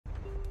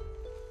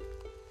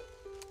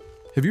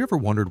Have you ever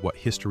wondered what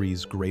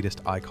history's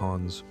greatest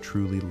icons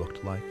truly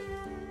looked like?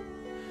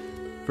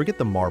 Forget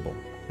the marble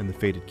and the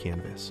faded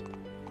canvas.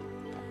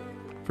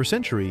 For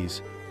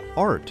centuries,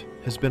 art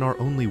has been our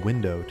only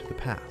window to the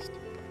past.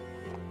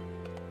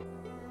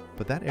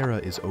 But that era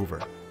is over.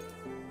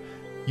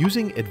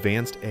 Using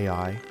advanced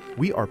AI,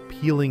 we are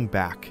peeling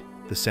back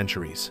the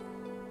centuries.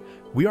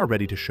 We are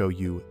ready to show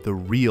you the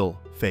real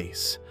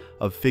face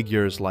of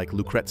figures like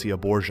Lucrezia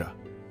Borgia,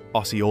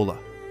 Osceola,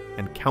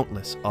 and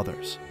countless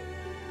others.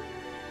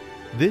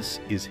 This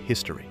is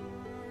history,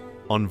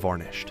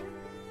 unvarnished.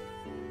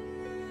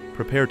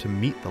 Prepare to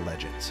meet the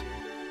legends,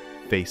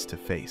 face to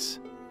face.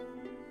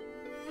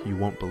 You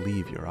won't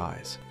believe your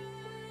eyes.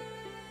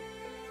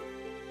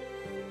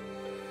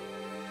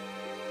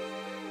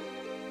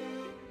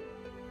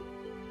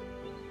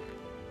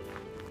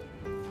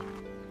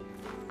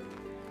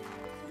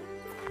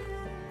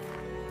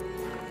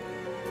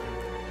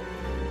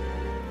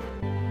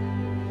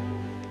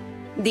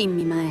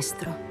 Dimmi,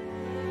 maestro,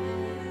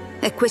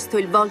 è questo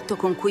il volto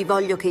con cui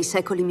voglio che i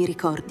secoli mi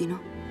ricordino?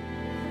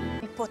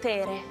 Il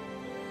potere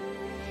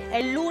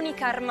è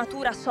l'unica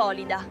armatura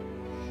solida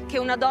che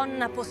una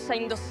donna possa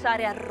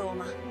indossare a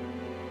Roma.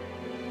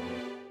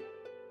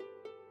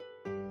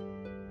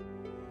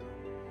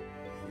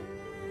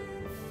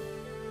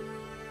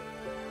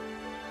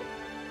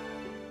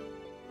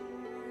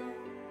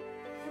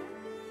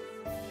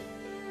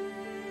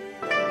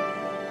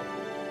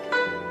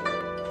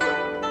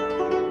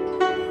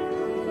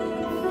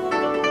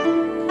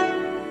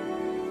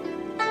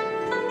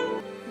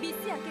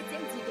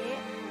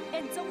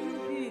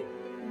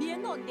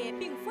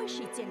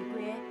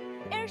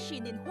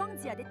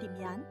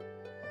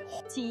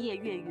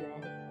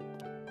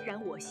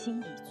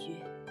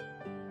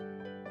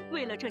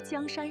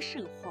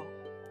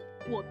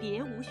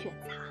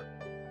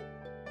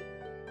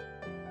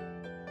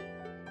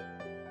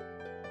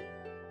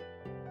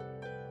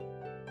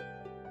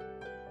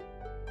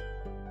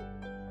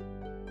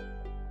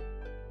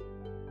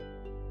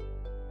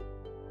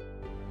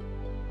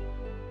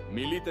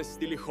 Milites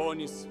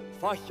tilichonis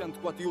faciant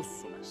quat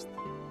iussum est,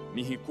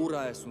 mihi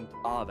curae sunt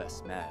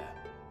aves mea.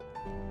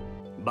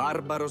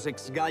 Barbaros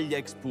ex Gallia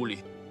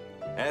expulit,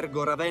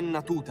 ergo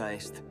Ravenna tuta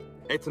est,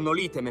 et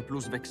nolite me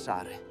plus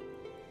vexare.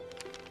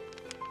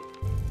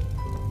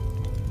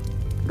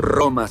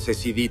 Roma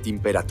sesidit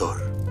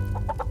imperator.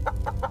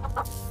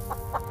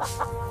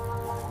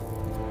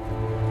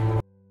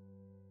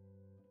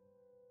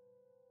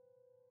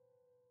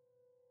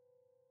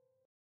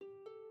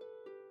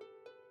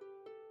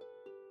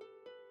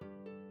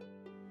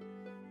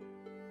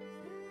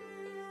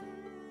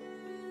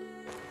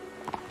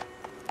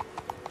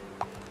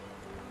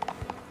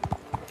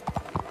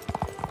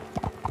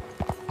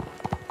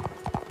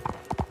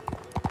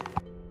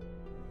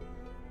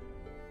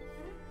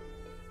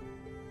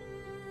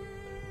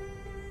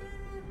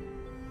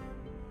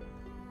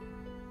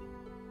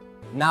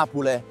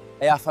 Napule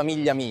è a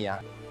famiglia mia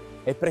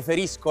e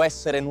preferisco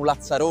essere nu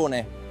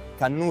lazzarone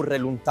che nurre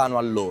lontano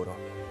a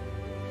loro.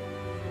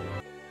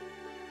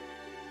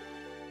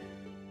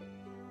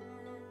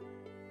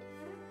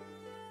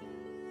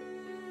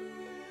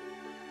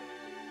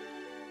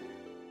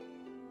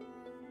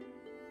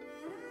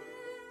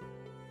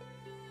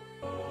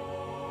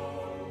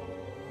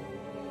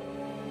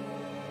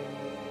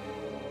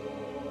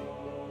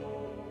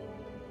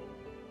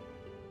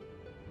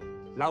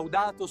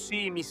 Laudato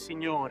sii,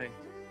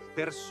 Signore,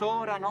 per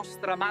sora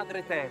nostra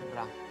madre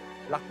terra,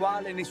 la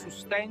quale ne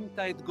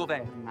sustenta ed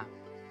governa.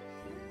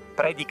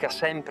 Predica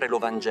sempre lo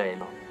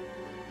Vangelo,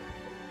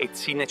 et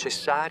si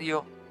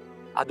necessario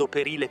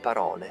adoperi le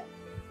parole.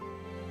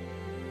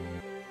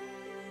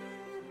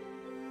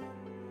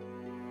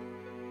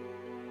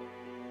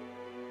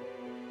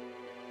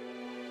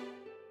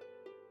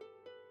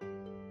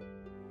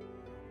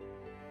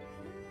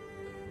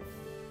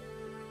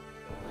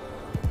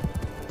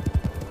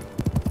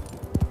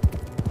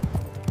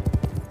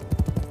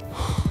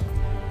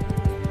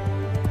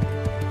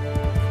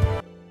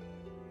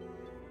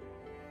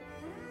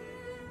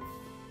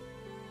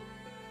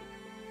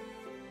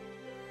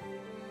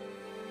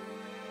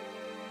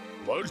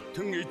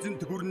 Морьтон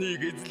эзэнт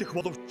гүрнийг эзлэх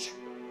боловч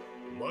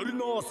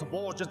мориноос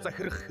бууж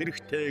захирах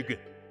хэрэгтэйг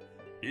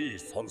би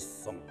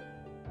сонссон.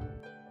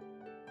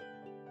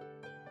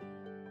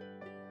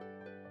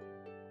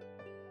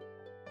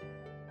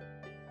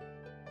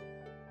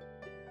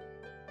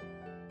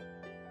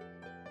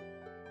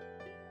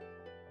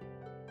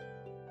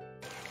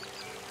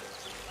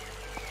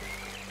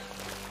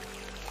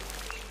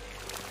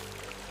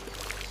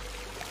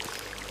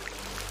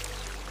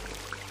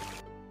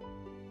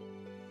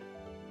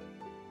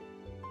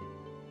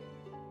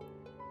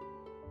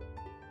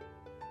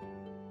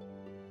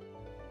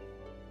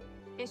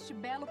 Este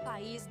belo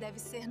país deve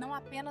ser não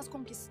apenas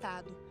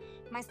conquistado,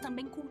 mas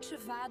também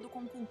cultivado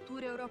com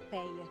cultura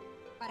europeia,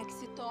 para que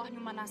se torne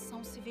uma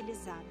nação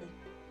civilizada.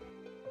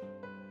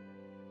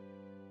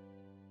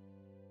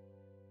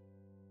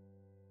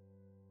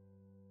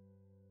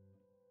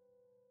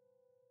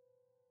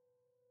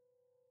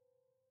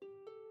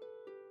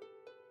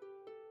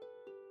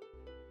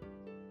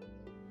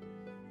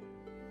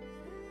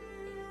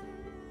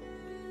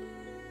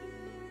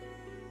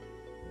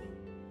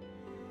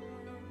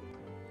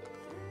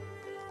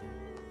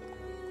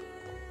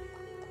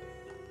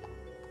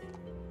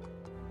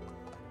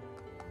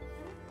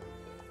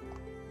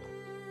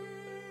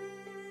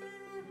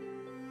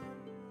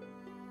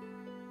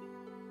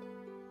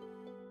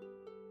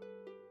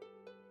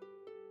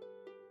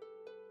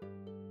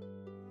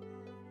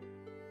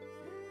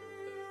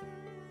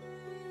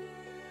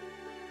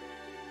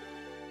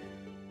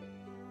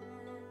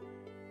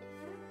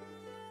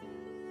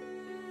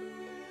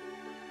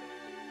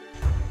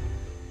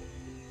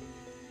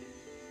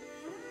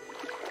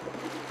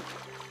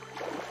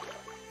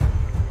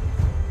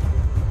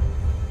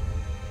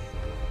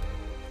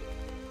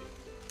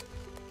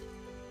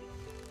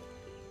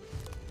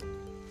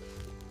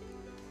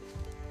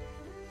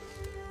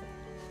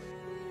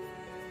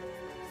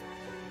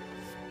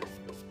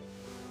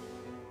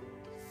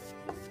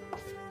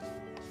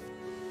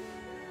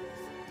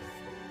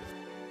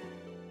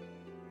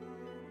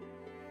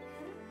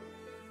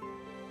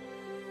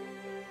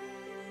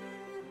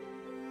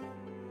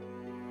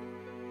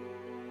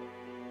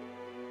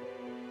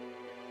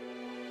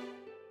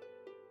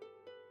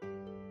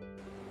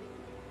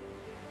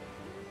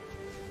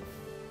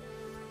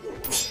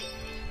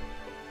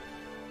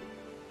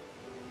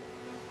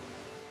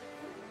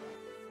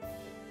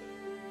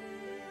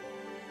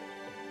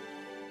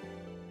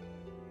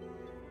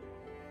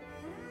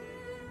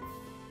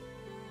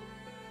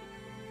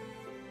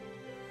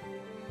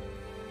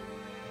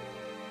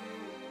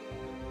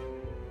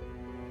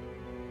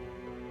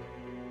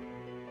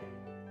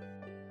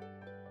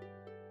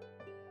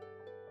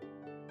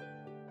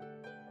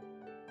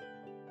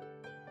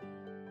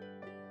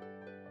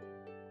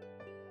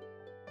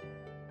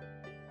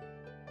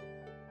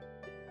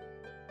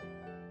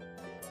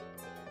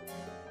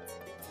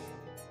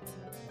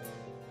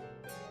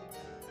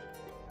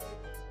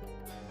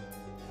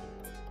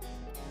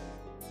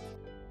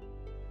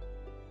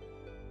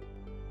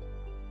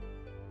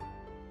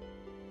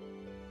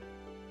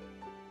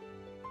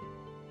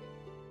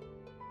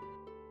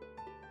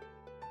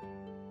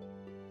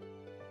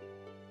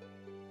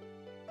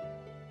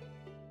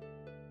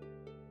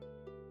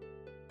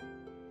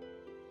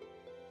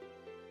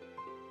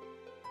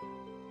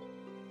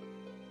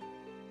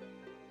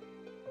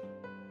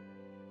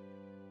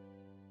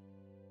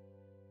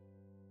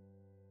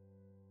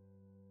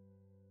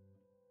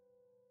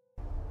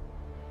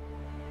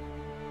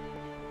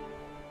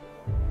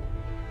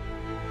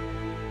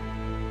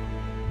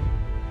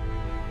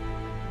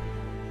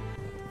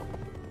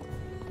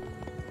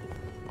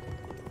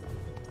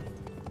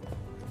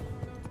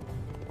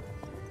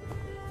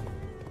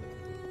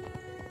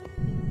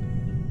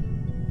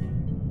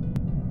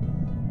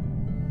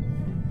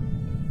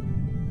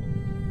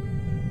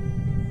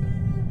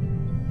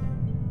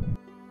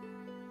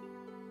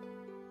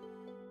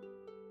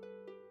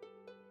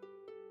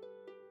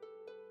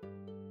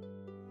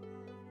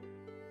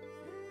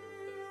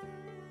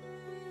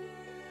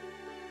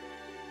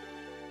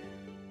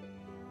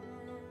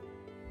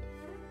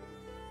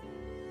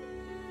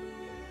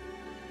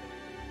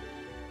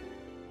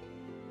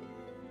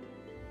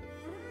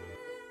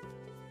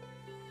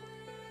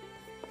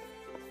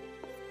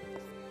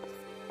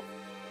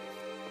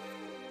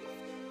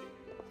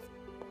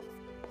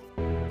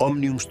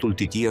 Omnium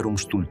stultitierum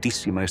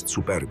stultissima est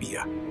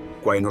superbia,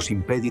 quae nos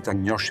impedit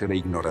agnoscere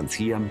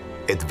ignorantiam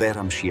et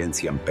veram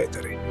scientiam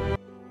petere.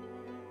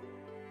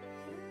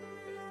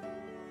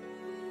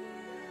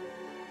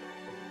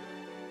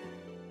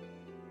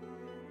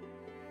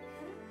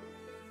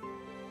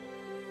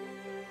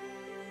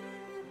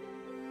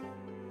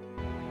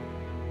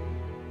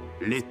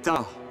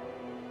 L'État,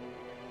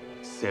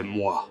 c'est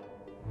moi.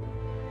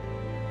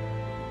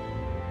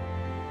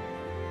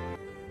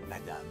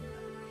 Madame,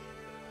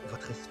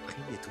 votre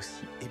esprit est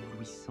aussi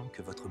éblouissant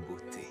que votre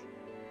beauté.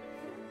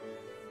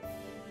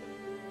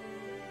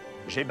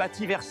 J'ai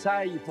bâti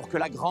Versailles pour que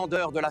la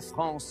grandeur de la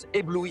France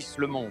éblouisse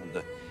le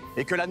monde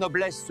et que la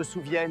noblesse se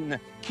souvienne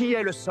qui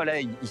est le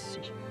soleil ici.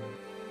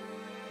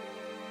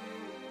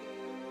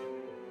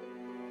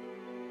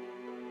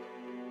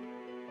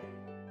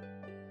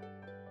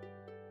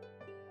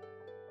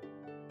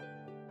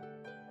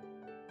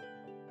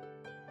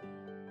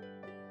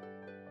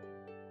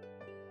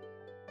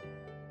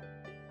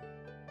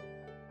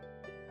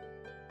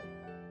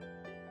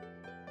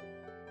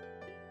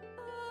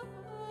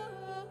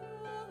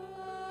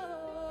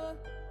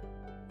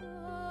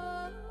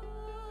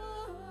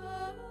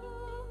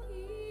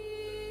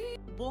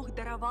 Бог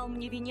даровал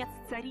мне венец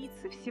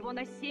царицы всего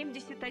на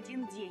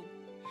 71 день,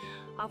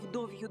 а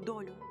вдовью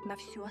долю на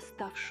всю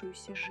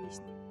оставшуюся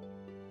жизнь.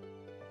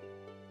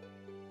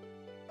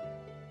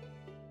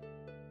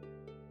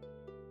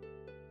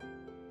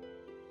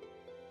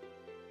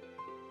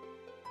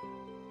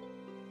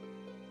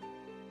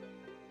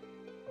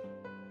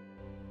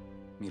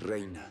 Mi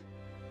reina,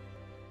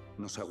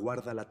 nos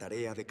aguarda la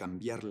tarea de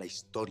cambiar la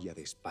historia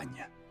de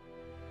España.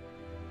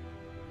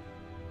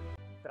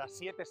 Tras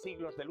 7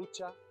 siglos de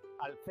lucha,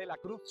 alcé la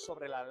cruz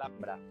sobre la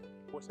Alhambra,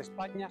 pues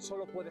España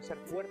solo puede ser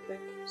fuerte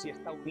si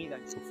está unida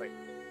en su fe.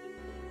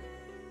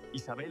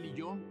 Isabel y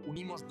yo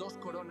unimos 2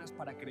 coronas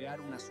para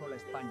crear una sola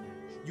España,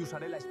 y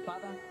usaré la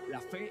espada, la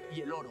fe y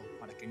el oro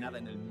para que nada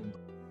en el mundo.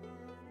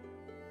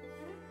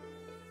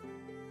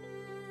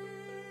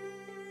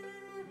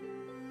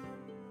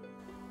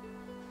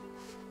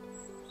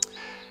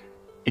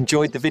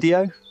 Enjoyed the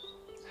video?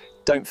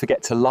 Don't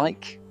forget to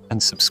like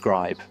and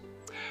subscribe.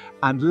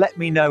 And let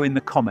me know in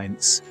the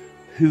comments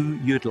who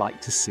you'd like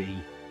to see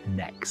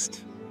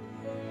next.